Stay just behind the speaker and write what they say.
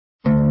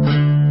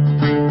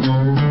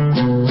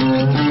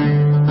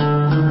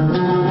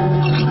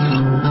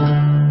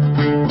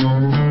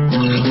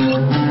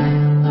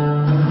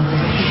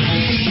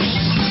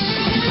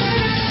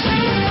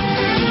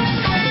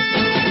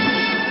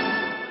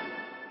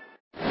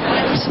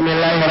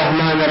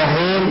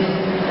Bismillahirrahmanirrahim.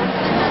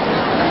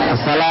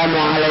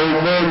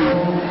 Assalamualaikum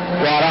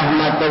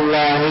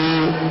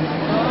warahmatullahi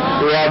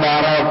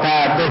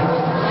wabarakatuh.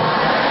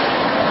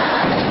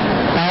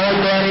 Tahun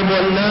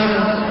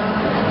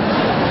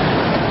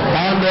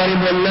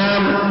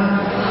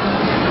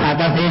 2006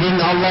 atas izin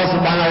Allah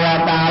Subhanahu wa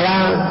taala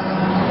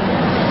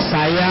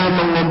saya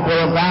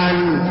mengumpulkan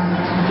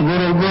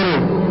guru-guru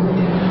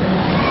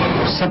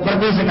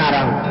seperti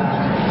sekarang.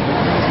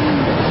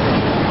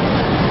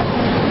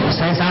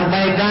 Saya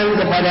sampaikan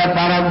kepada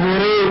para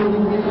guru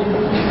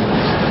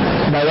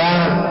bahwa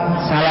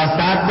salah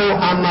satu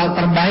amal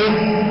terbaik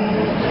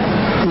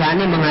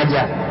yakni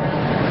mengajar.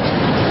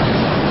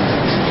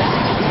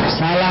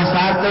 Salah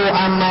satu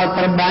amal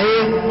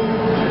terbaik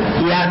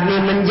yakni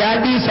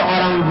menjadi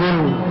seorang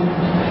guru.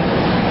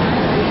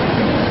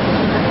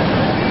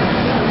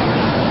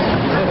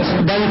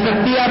 Dan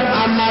setiap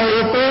amal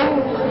itu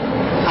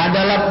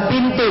adalah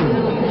pintu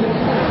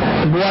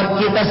buat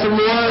kita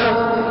semua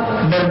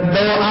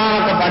berdoa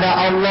kepada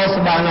Allah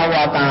Subhanahu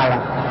wa taala.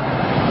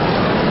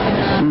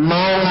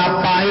 Mau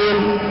ngapain,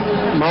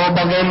 mau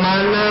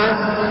bagaimana,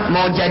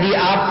 mau jadi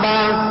apa,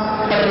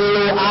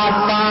 perlu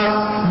apa,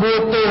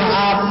 butuh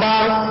apa,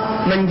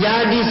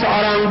 menjadi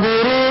seorang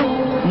guru,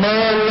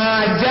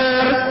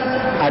 mengajar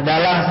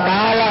adalah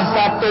salah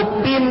satu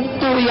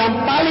pintu yang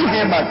paling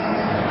hebat.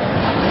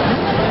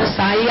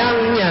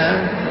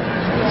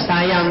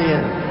 Sayangnya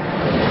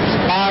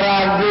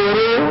para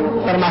guru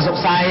termasuk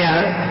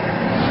saya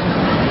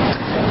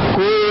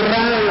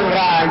kurang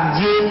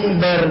rajin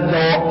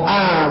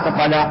berdoa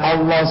kepada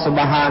Allah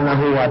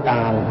Subhanahu wa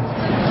taala.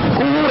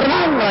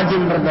 Kurang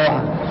rajin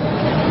berdoa.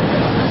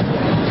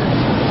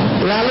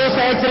 Lalu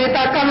saya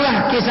ceritakanlah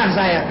kisah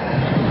saya.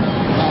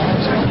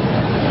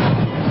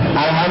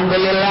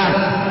 Alhamdulillah,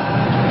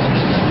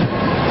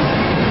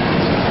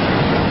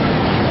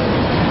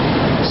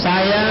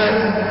 saya,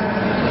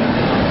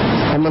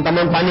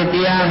 teman-teman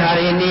panitia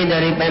hari ini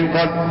dari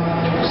Pemkot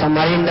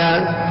Samarinda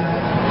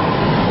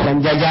dan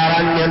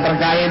jajaran yang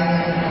terkait,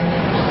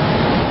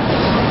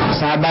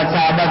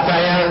 sahabat-sahabat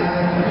saya,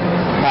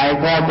 Pak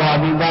Eko, Bu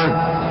Habibah,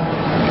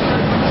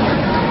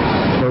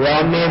 Bu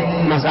Yomit,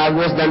 Mas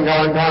Agus dan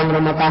kawan-kawan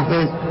rumah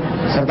tahfiz,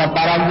 serta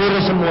para guru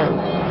semua.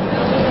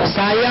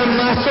 Saya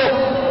masuk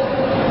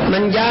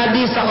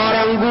menjadi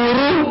seorang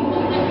guru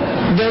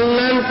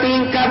dengan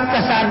tingkat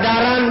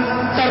kesadaran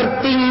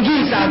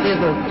tertinggi saat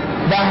itu,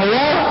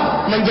 bahwa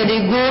menjadi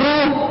guru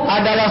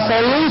adalah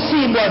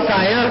solusi buat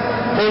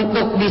saya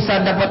untuk bisa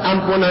dapat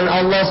ampunan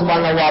Allah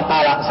Subhanahu wa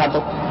taala. Satu.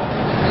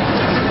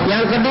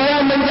 Yang kedua,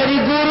 menjadi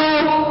guru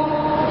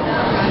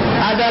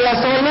adalah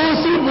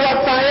solusi buat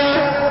saya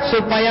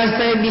supaya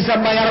saya bisa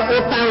bayar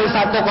utang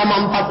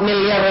 1,4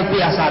 miliar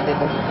rupiah saat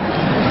itu.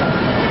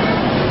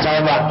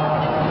 Coba.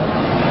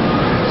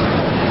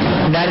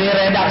 Dari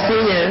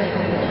redaksinya,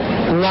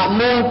 nggak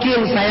mungkin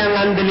saya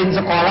ngandelin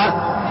sekolah,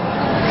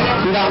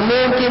 nggak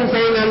mungkin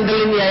saya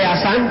ngandelin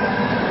yayasan,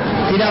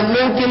 tidak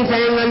mungkin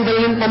saya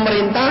ngandelin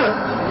pemerintah,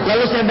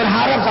 lalu saya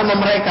berharap sama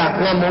mereka.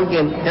 Nggak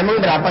mungkin. Emang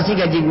berapa sih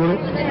gaji guru?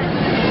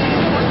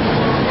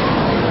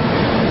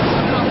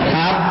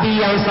 Tapi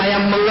yang saya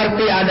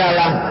mengerti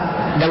adalah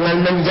dengan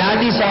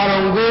menjadi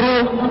seorang guru,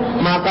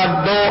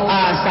 maka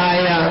doa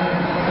saya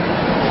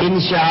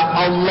insya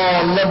Allah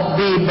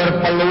lebih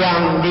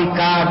berpeluang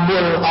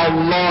dikabul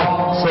Allah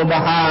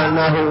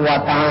Subhanahu wa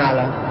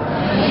taala.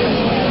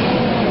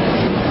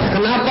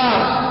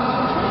 Kenapa?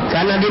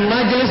 Karena di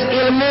majelis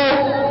ilmu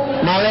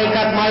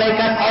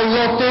malaikat-malaikat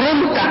Allah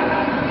turunkan.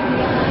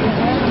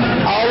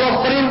 Allah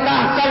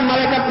perintahkan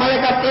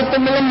malaikat-malaikat itu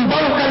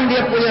mengembangkan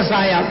dia punya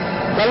sayap.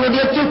 Lalu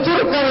dia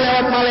cucurkan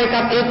lewat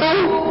malaikat itu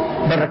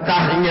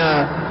berkahnya,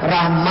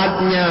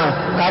 rahmatnya,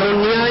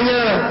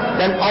 karunianya,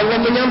 dan Allah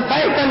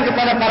menyampaikan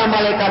kepada para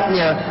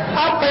malaikatnya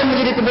apa yang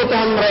menjadi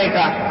kebutuhan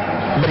mereka,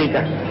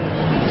 berikan.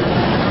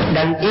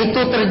 Dan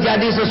itu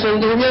terjadi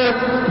sesungguhnya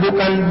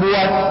bukan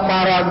buat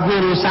para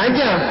guru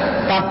saja,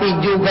 tapi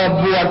juga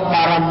buat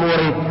para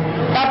murid.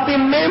 Tapi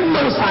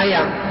memang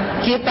sayang,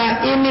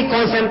 kita ini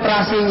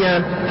konsentrasinya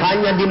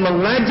hanya di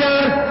mengajar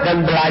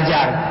dan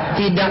belajar,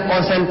 tidak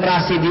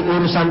konsentrasi di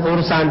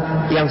urusan-urusan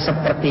yang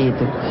seperti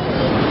itu.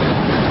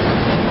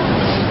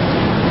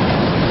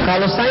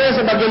 Kalau saya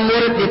sebagai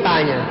murid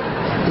ditanya,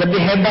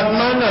 lebih hebat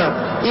mana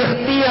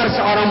ikhtiar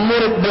seorang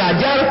murid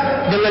belajar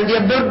dengan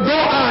dia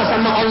berdoa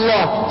sama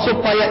Allah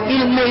supaya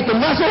ilmu itu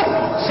masuk?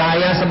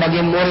 Saya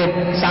sebagai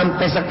murid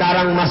sampai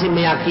sekarang masih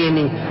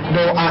meyakini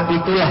doa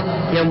itulah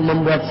yang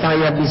membuat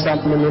saya bisa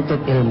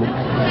menuntut ilmu.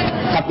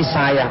 Tapi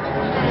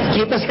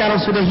kita sekarang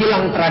sudah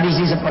hilang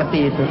tradisi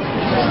seperti itu.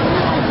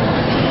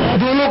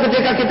 Dulu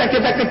ketika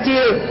kita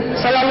kecil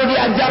selalu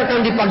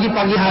diajarkan di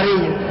pagi-pagi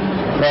harinya,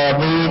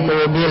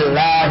 Raditu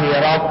billahi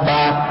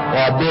rabba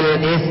wa bil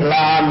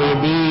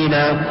islami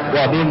dina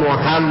wa bi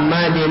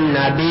Muhammadin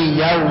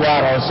nabiyya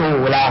wa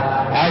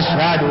rasulah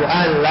asyhadu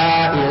an la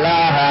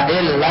ilaha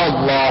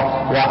illallah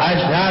wa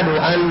asyhadu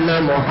anna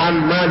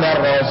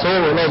Muhammadar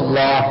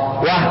rasulullah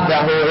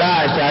wahdahu la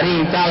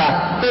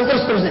syarikalah. Dan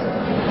terus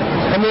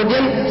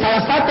Kemudian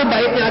salah satu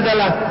baitnya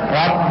adalah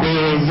Rabbi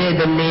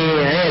zidni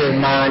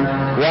ilman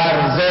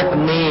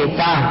warzuqni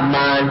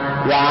fahman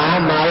wa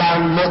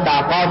amalan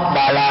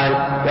mutaqabbalan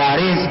wa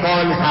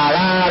rizqan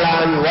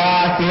halalan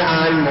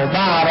wasi'an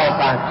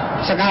mubarakan.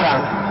 Sekarang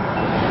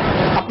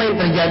apa yang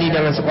terjadi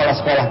dengan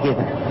sekolah-sekolah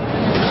kita?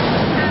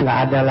 Nggak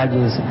ada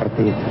lagi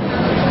seperti itu.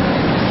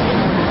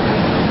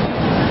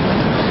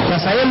 Nah,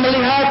 saya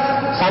melihat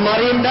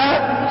Samarinda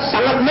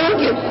sangat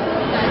mungkin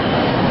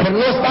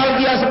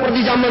bernostalgia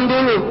seperti zaman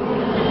dulu,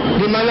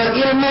 di mana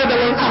ilmu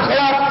dengan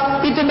akhlak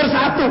itu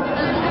bersatu.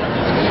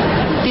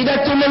 Tidak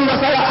cuma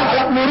masalah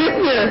akhlak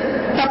muridnya,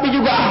 tapi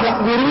juga akhlak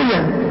gurunya.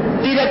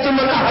 Tidak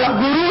cuma akhlak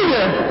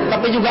gurunya,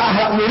 tapi juga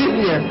akhlak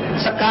muridnya.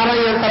 Sekarang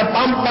yang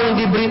terpampang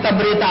di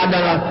berita-berita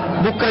adalah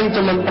bukan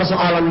cuma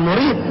persoalan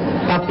murid,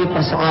 tapi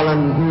persoalan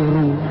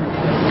guru.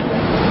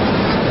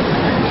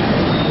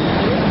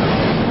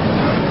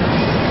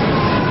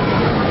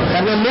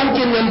 Karena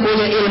mungkin yang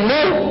punya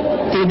ilmu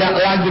tidak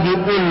lagi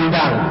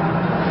diundang,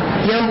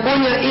 yang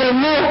punya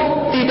ilmu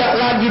tidak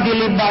lagi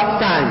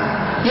dilibatkan,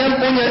 yang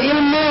punya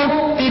ilmu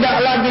tidak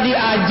lagi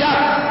diajak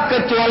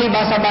kecuali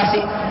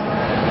basa-basi.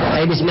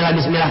 Bismillah,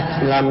 bismillah,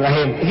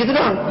 bismillahirrahmanirrahim. Begitu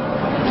doang.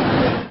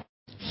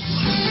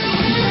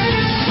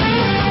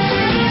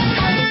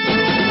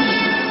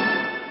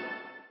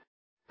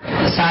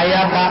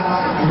 Saya Pak,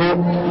 Bu,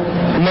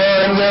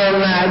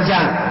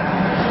 menyengaja.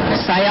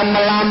 Saya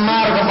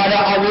melamar kepada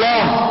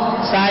Allah.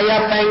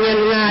 Saya pengen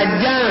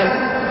ngajar.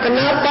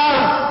 Kenapa?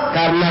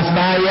 Karena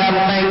saya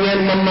pengen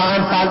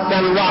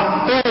memanfaatkan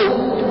waktu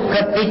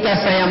ketika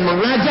saya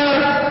mengajar.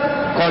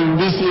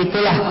 Kondisi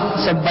itulah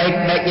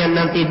sebaik-baiknya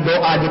nanti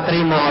doa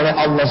diterima oleh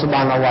Allah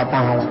Subhanahu wa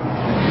Ta'ala.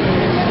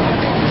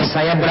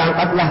 Saya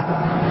berangkatlah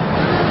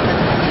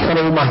ke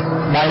rumah,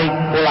 balik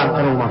pulang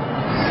ke rumah.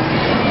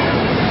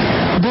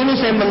 Dulu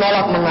saya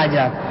menolak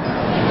mengajar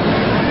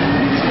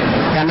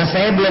karena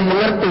saya belum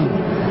mengerti.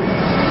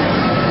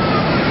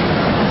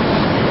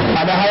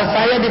 Padahal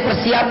saya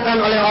dipersiapkan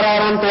oleh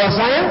orang-orang tua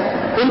saya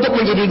untuk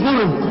menjadi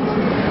guru.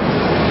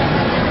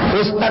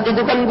 Ustadz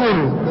itu kan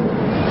guru,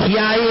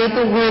 kiai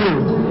itu guru.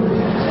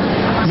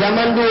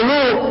 Zaman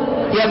dulu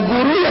ya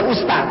guru ya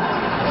ustadz,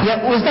 ya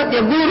ustadz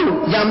ya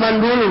guru.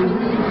 Zaman dulu.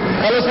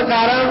 Kalau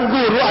sekarang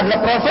guru adalah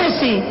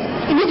profesi.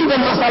 Ini juga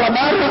masalah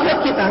baru buat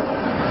kita.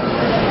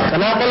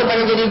 Kenapa lu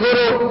pengen jadi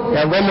guru?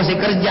 Ya gue mesti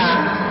kerja.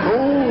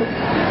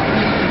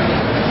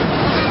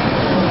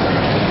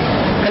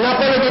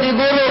 Kenapa lu jadi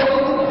guru?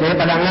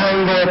 Daripada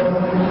nganggur.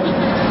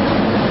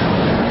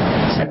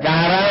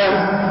 Sekarang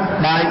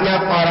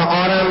banyak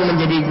orang-orang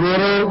menjadi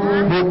guru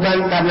bukan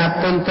karena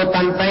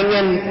tuntutan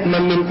pengen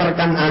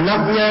memintarkan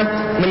anaknya,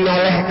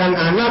 menyolehkan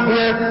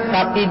anaknya,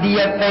 tapi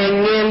dia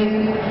pengen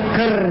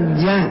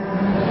kerja.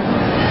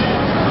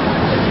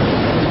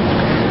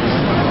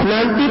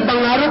 Nanti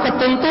pengaruh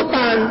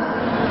ketuntutan.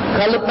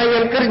 Kalau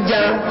pengen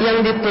kerja, yang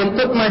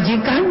dituntut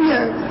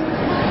majikannya.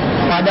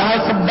 Padahal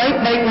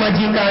sebaik-baik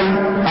majikan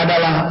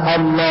adalah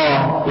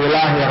Allah,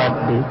 ilahi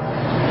Rabbi.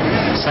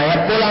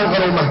 Saya pulang ke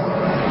rumah.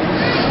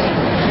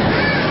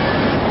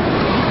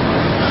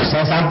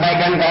 Saya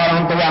sampaikan ke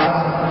orang tua,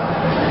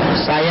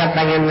 saya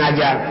pengen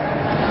ngajar.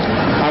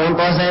 Orang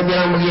tua saya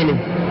bilang begini,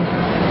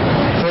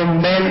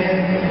 tumben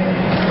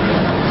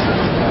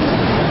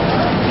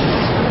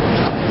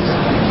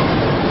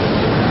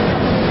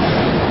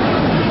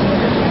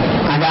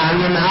ada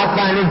angin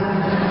apa nih?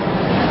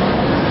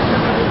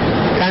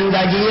 Kan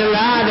gajinya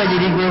nggak ada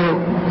jadi guru.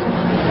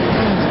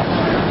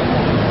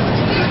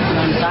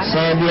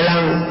 Saya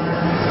bilang,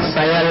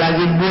 saya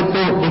lagi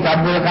butuh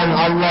dikabulkan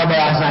Allah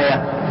doa saya.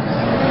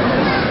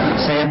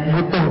 Saya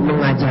butuh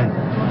mengajar.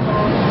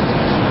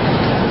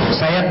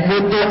 Saya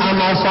butuh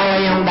amal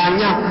soleh yang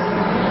banyak.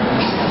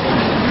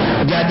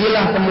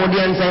 Jadilah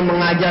kemudian saya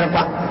mengajar,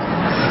 Pak.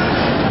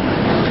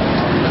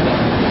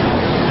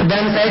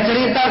 Dan saya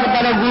cerita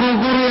kepada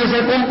guru-guru yang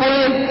saya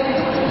kumpulin,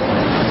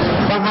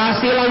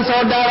 penghasilan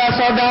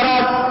saudara-saudara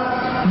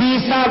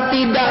bisa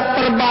tidak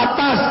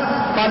terbatas,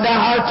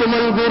 padahal cuma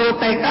guru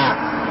TK.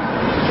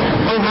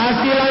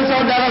 Penghasilan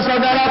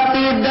saudara-saudara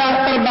tidak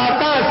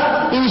terbatas.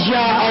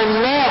 Insya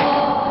Allah,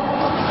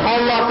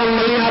 Allah akan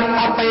melihat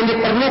apa yang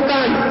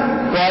diperlukan.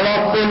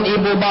 Walaupun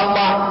ibu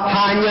bapak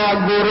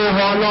hanya guru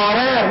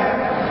honorer,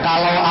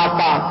 kalau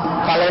apa?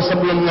 Kalau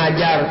sebelum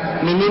ngajar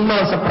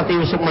minimal seperti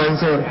Yusuf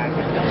Mansur,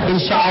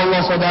 insya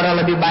Allah saudara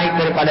lebih baik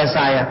daripada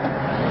saya.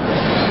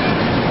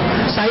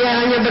 Saya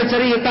hanya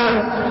bercerita,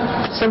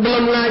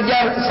 sebelum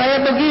ngajar saya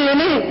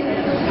begini,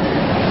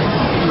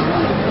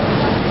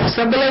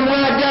 sebelum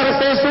ngajar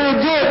saya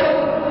sujud,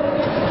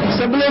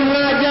 sebelum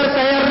ngajar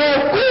saya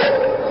ruku,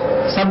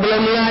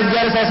 sebelum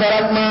ngajar saya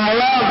sholat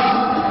malam.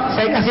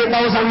 Saya kasih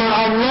tahu sama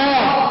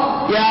Allah,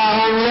 ya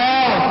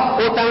Allah,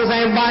 utang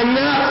saya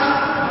banyak,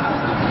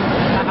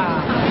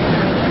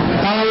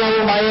 tolong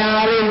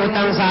bayarin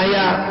utang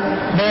saya.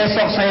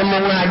 Besok saya mau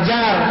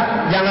ngajar,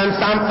 jangan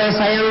sampai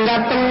saya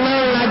nggak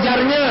tenang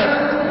ngajarnya,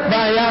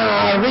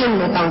 bayarin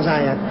utang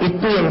saya.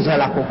 Itu yang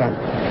saya lakukan.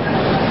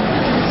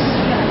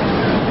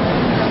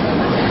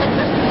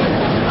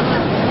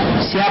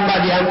 Siapa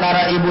di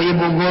antara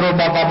ibu-ibu guru,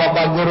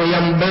 bapak-bapak guru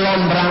yang belum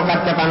berangkat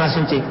ke tanah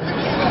suci?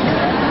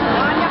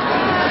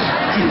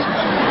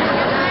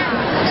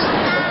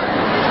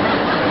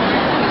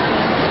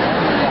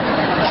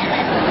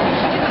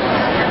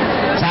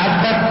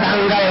 Catat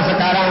tanggal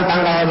sekarang,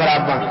 tanggal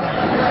berapa?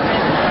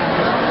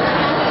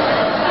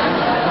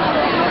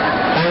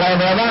 Tanggal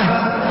berapa?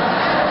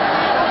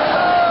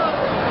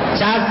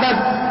 Catat.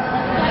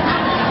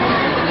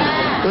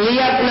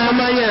 Lihat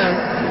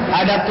namanya.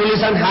 Ada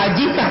tulisan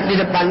hajikah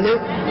di depannya?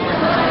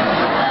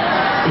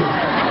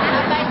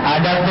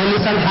 Ada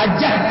tulisan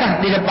hajahkah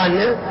di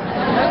depannya?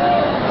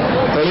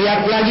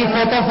 Lihat lagi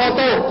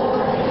foto-foto.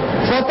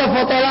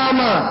 Foto-foto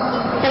lama.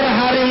 Per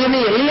hari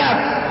ini, lihat.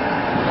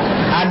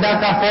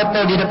 Adakah foto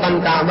di depan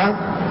Ka'bah?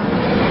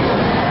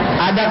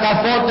 Adakah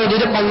foto di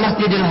depan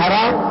Masjidil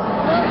Haram?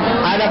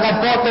 Adakah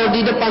foto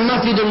di depan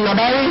Masjidil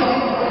Nabawi?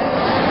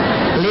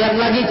 Lihat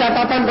lagi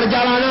catatan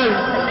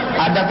perjalanan.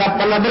 Adakah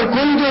pernah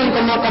berkunjung ke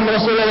makam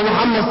Rasulullah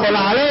Muhammad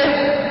SAW?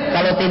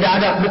 Kalau tidak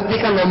ada,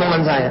 buktikan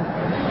omongan saya.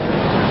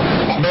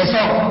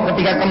 Besok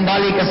ketika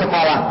kembali ke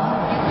sekolah,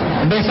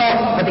 besok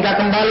ketika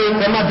kembali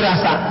ke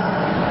madrasah,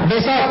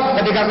 besok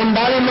ketika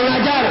kembali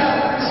mengajar,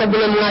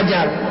 sebelum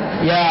mengajar,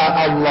 ya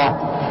Allah,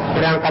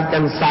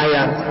 berangkatkan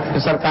saya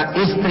beserta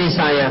istri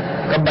saya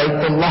ke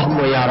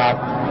Baitullah-Mu ya Rabb.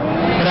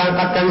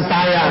 Berangkatkan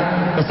saya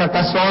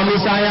beserta suami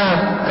saya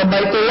ke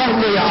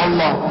Baitullah-Mu ya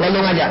Allah. Lalu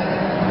ngajar.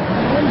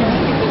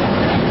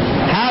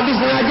 Habis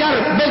mengajar,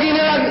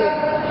 begini lagi.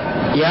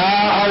 Ya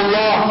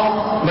Allah,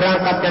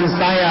 berangkatkan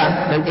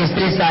saya dan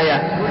istri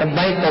saya ke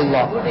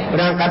Baitullah.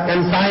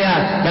 Berangkatkan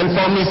saya dan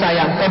suami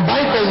saya ke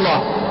Baitullah.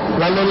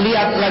 Lalu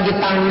lihat lagi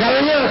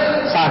tanggalnya,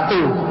 1,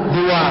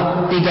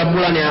 2, 3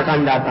 bulan yang akan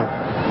datang.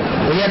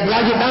 Lihat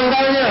lagi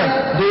tanggalnya,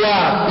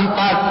 2,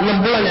 4,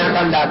 6 bulan yang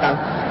akan datang.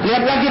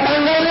 Lihat lagi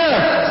tanggalnya,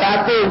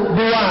 1,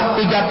 2,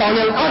 3 tahun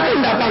yang akan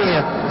datangnya.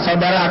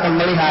 Saudara akan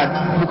melihat,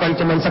 bukan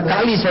cuma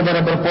sekali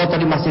saudara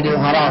berfoto di Masjidil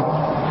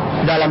Haram.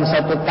 Dalam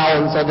 1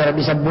 tahun saudara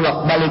bisa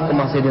bolak-balik ke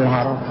Masjidil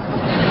Haram.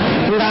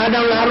 Nggak ada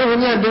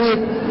ngaruhnya duit,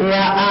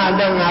 nggak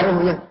ada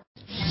ngaruhnya.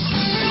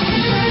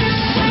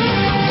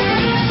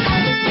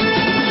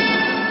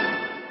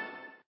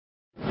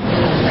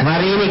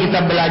 Hari ini kita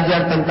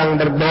belajar tentang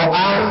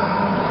berdoa,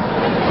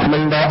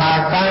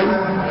 mendoakan,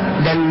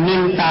 dan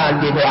minta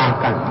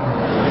didoakan.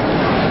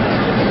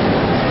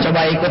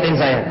 Coba ikutin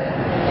saya.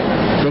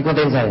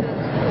 Ikutin saya.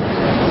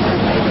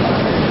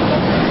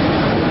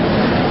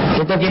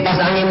 Itu kipas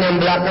angin yang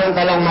belakang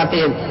tolong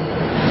matiin.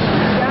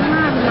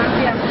 Jangan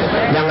matiin.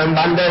 Jangan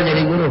bandel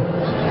jadi guru.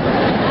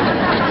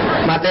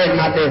 Matiin,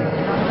 matiin.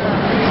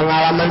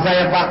 Pengalaman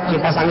saya Pak,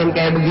 kipas angin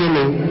kayak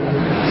begini,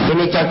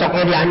 ini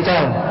cocoknya di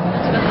Ancol.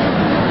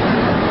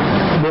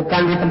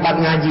 Bukan di tempat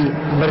ngaji,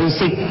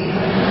 berisik.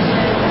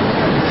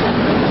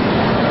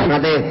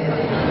 Matiin.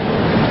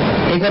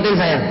 Ikutin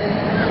saya.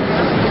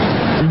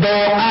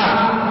 Doa.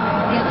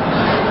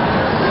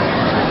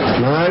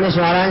 Mana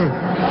suaranya?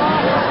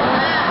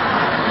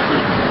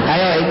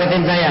 Ayo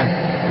ikutin saya.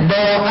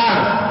 Doa,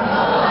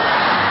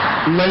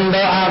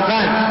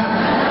 mendoakan,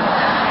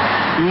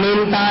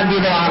 minta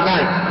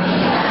didoakan.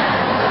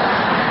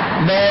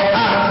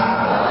 Doa,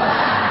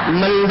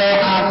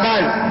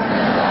 mendoakan,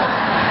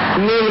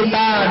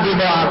 minta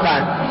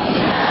didoakan.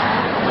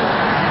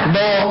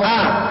 Doa,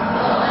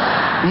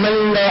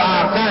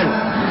 mendoakan,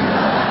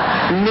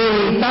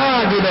 minta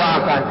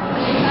didoakan.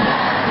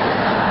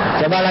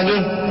 Coba lagi.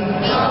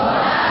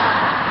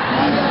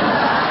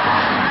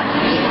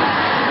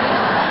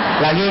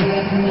 Lagi.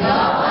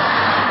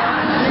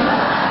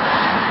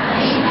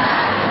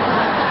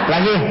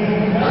 Lagi.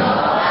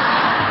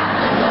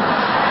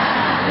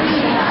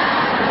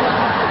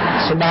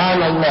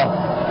 Subhanallah.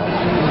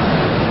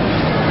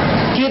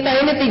 Kita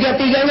ini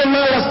tiga-tiganya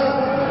malas.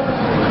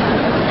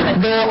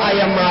 Doa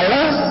yang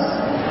malas,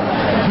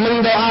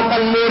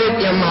 mendoakan murid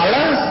yang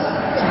malas,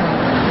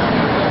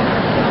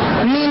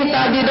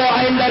 minta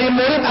didoain dari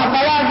murid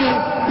apalagi.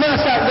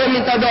 Masa gue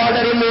minta doa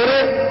dari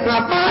murid?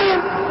 Ngapain?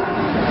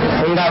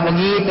 Enggak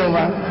begitu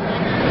Pak.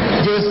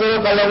 Justru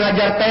kalau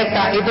ngajar TK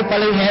itu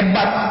paling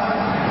hebat.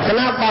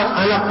 Kenapa?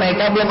 Anak TK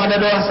belum ada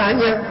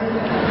dosanya.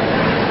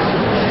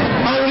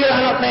 Panggil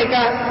anak TK,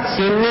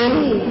 sini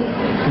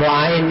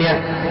doain ya,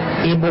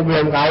 ibu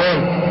belum kawin.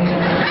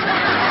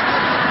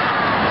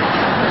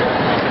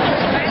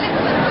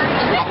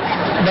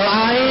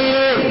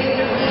 Doain,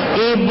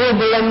 ibu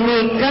belum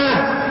nikah.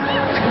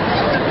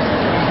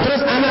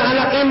 Terus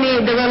anak-anak ini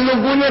dengan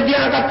lugunya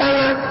dia angkat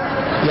tangan.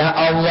 Ya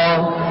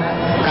Allah,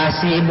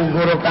 kasih ibu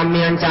guru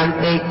kami yang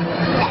cantik,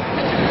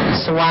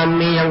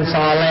 suami yang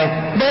soleh.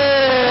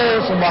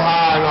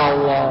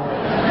 Subhanallah.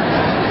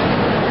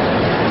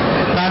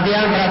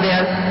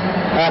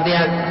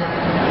 Perhatian.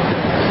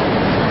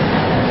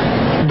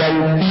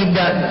 Dan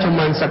tidak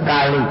cuma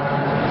sekali,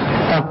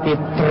 tapi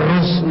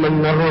terus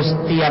menerus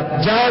tiap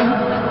jam,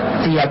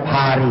 tiap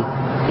hari.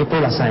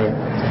 Itulah saya.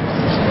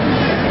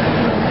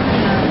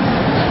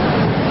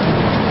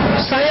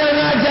 Saya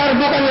ngajar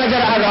bukan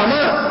ngajar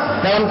agama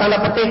dalam tanda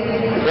petik,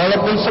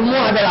 walaupun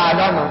semua adalah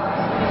agama.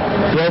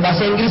 Ya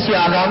bahasa Inggris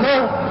ya agama,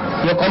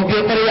 ya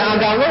komputer ya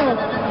agama,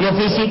 ya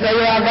fisika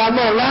ya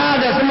agama. Lah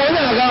ada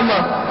semuanya agama.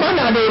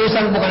 Mana ada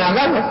urusan bukan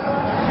agama?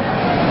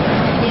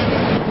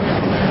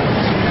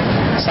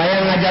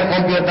 Saya ngajar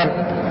komputer,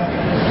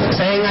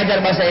 saya ngajar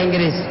bahasa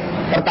Inggris.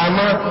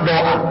 Pertama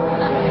doa.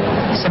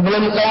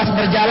 Sebelum kelas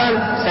berjalan,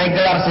 saya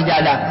gelar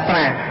sejadah.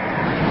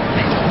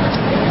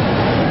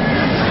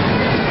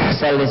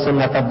 Salli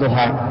sunnat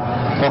ad-duha.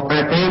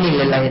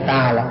 Rakaataini lillahi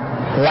ta'ala.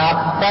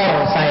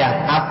 Lapor saya,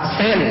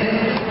 absen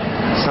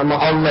sama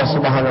Allah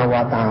Subhanahu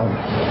wa taala.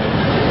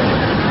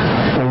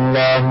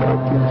 Allahu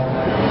Akbar.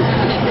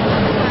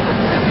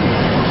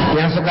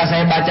 Yang suka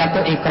saya baca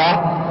tuh Iqra,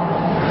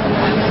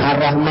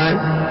 Ar-Rahman,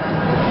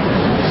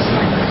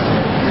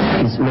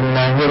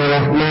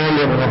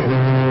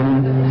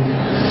 Bismillahirrahmanirrahim.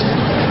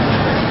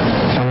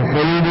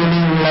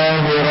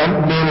 Alhamdulillahi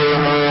Rabbil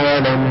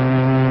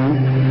Alamin,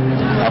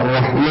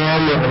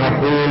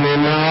 Ar-Rahmanirrahim,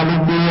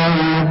 Maliki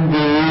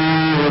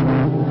Yawmiddin,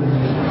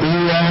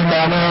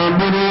 Iyyaka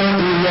na'budu wa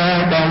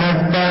iyyaka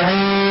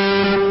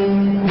nasta'in,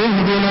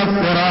 Ihdinas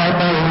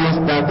siratal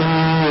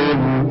mustaqim,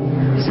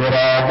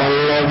 Siratal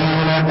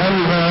ladzina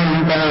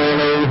an'amta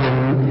 'alaihim,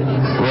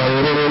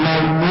 ghairil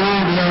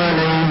maghdubi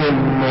 'alaihim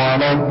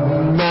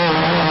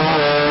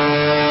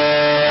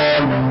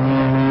waladdallin.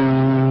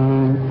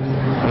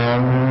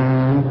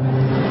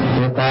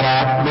 Iqra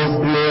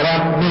bismi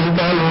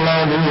rabbikal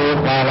ladzi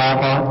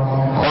khalaq,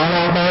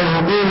 khalaqal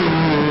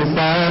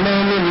insana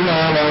min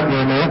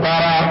 'alaqin.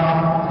 Iqra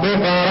wa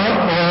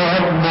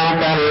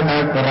rabbukal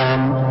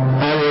akram,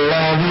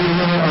 alladzi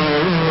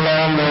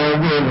 'allama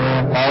bil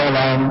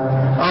qalam,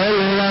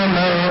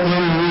 'allamal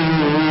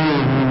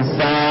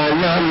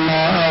insana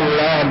ma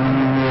lam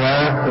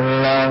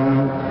ya'lam.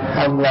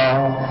 Allah.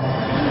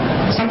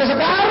 Sampai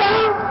sekarang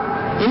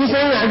ini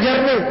saya ngajar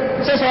nih,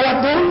 saya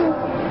sholat dulu.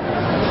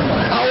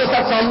 Pak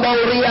Ustaz sombong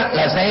ria,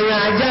 lah saya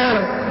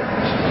ngajar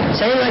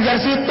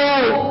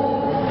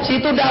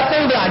situ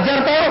datang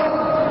belajar toh.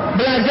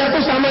 Belajar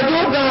tuh sama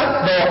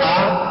juga, doa,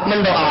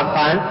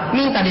 mendoakan,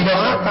 minta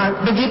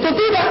didoakan. Begitu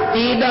tidak?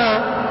 Tidak.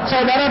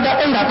 Saudara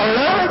datang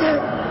aja.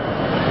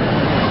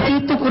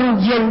 Itu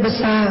kerugian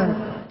besar.